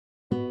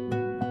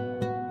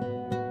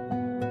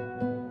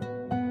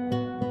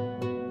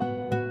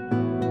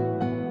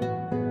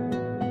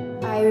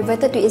I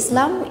reverted to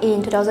Islam in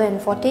 2014,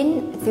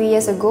 3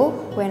 years ago,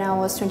 when I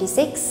was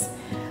 26.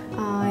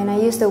 And I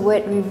use the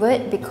word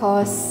revert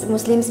because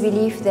Muslims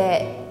believe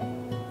that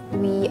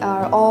we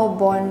are all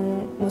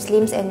born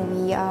Muslims and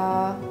we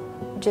are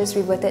just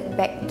reverted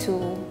back to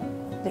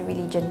the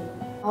religion.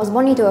 I was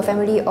born into a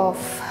family of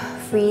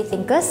free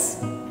thinkers.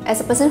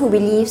 As a person who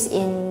believes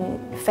in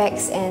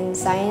facts and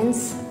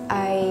science,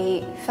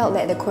 I felt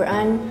that the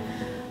Quran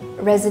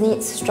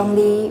resonates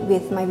strongly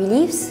with my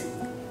beliefs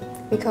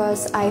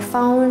because I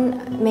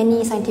found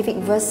many scientific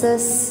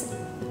verses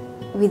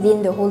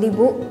within the holy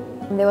book.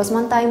 There was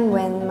one time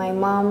when my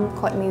mom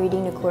caught me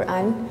reading the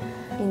Quran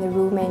in the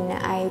room and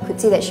I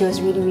could see that she was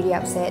really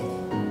upset.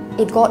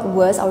 It got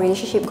worse, our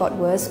relationship got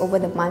worse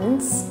over the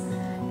months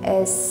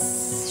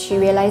as she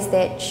realized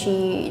that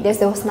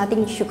there was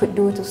nothing she could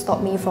do to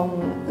stop me from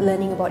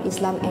learning about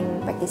Islam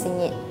and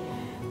practicing it.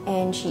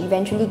 And she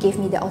eventually gave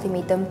me the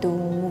ultimatum to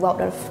move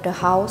out of the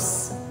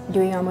house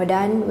during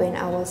Ramadan when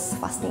I was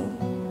fasting.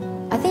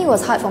 I think it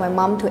was hard for my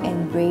mom to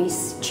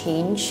embrace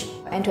change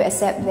and to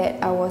accept that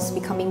I was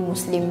becoming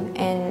Muslim,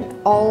 and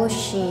all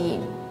she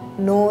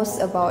knows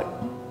about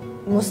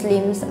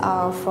Muslims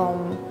are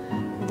from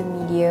the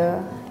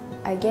media.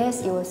 I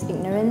guess it was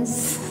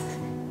ignorance,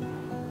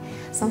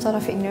 some sort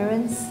of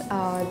ignorance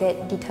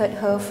that deterred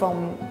her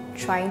from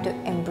trying to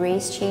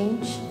embrace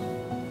change.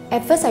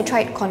 At first I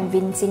tried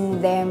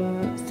convincing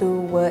them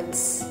through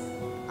words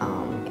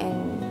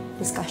and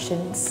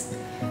discussions,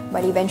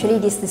 but eventually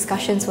these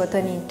discussions were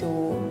turned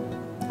into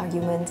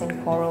arguments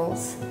and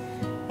quarrels,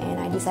 and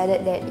I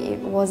decided that it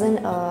wasn't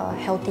a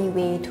healthy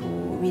way to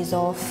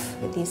resolve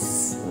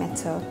this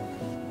matter.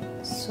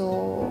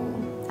 So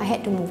I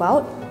had to move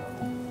out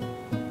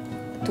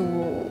to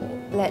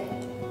let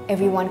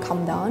everyone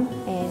calm down,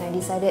 and I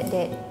decided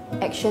that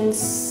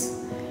actions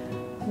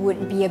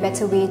would be a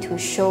better way to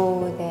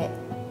show that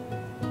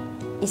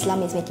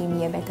Islam is making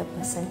me a better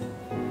person.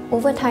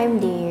 Over time,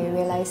 they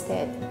realized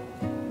that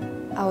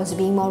I was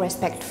being more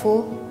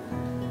respectful.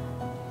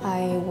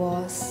 I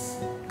was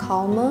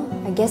calmer,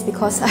 I guess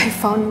because I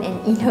found an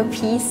inner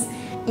peace.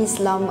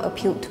 Islam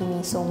appealed to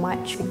me so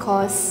much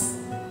because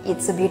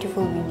it's a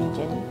beautiful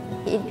religion.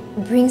 It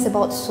brings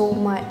about so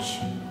much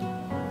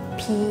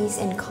peace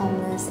and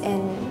calmness,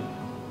 and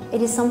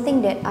it is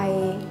something that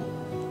I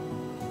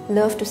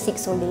love to seek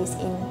solace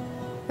in.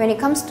 When it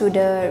comes to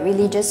the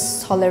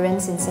religious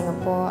tolerance in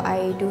Singapore,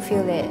 I do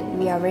feel that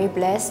we are very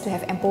blessed to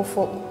have ample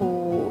folk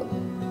who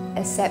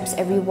accepts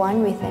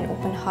everyone with an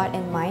open heart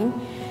and mind.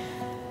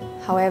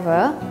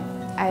 However,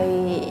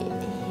 I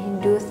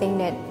do think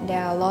that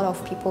there are a lot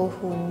of people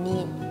who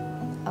need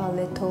a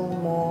little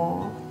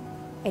more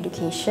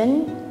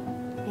education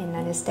and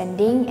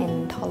understanding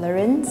and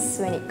tolerance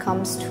when it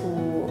comes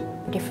to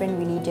different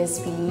religious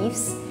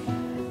beliefs.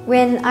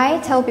 When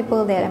I tell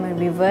people that I'm a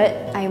revert,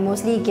 I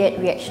mostly get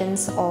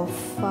reactions of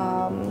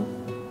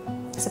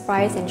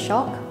surprise and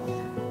shock.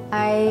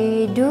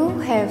 I do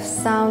have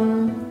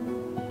some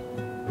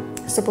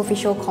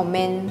superficial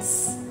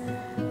comments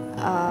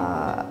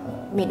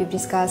made with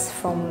disgust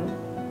from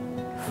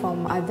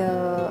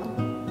other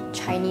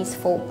Chinese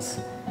folks,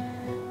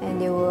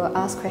 and they will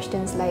ask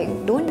questions like,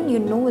 don't you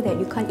know that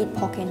you can't eat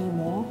pork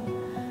anymore?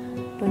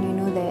 Don't you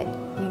know that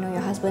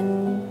your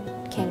husband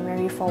can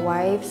marry 4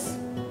 wives?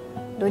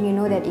 Don't you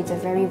know that it's a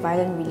very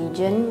violent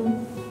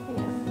religion?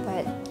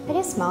 But I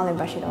just smile and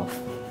brush it off.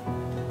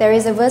 There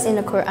is a verse in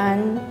the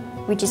Quran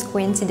which is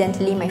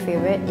coincidentally my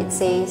favorite. It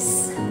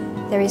says,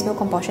 "There is no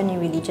compulsion in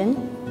religion.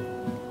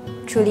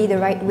 Truly the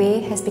right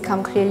way has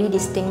become clearly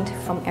distinct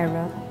from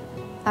error."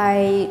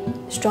 I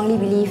strongly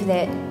believe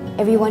that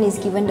everyone is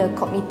given the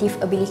cognitive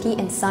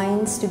ability and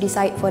science to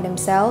decide for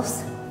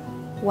themselves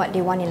what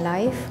they want in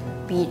life,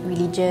 be it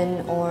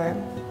religion or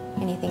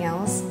anything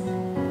else.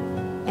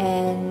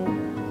 And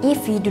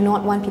if we do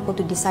not want people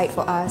to decide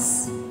for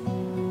us,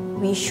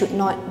 we should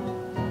not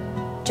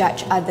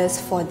judge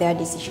others for their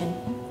decision.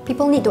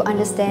 People need to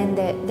understand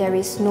that there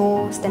is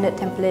no standard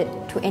template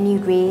to any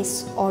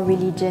race or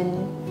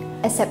religion.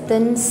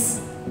 Acceptance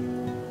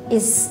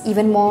is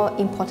even more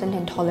important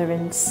than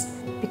tolerance,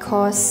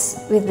 because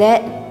with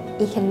that,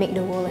 it can make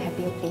the world a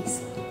happier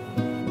place.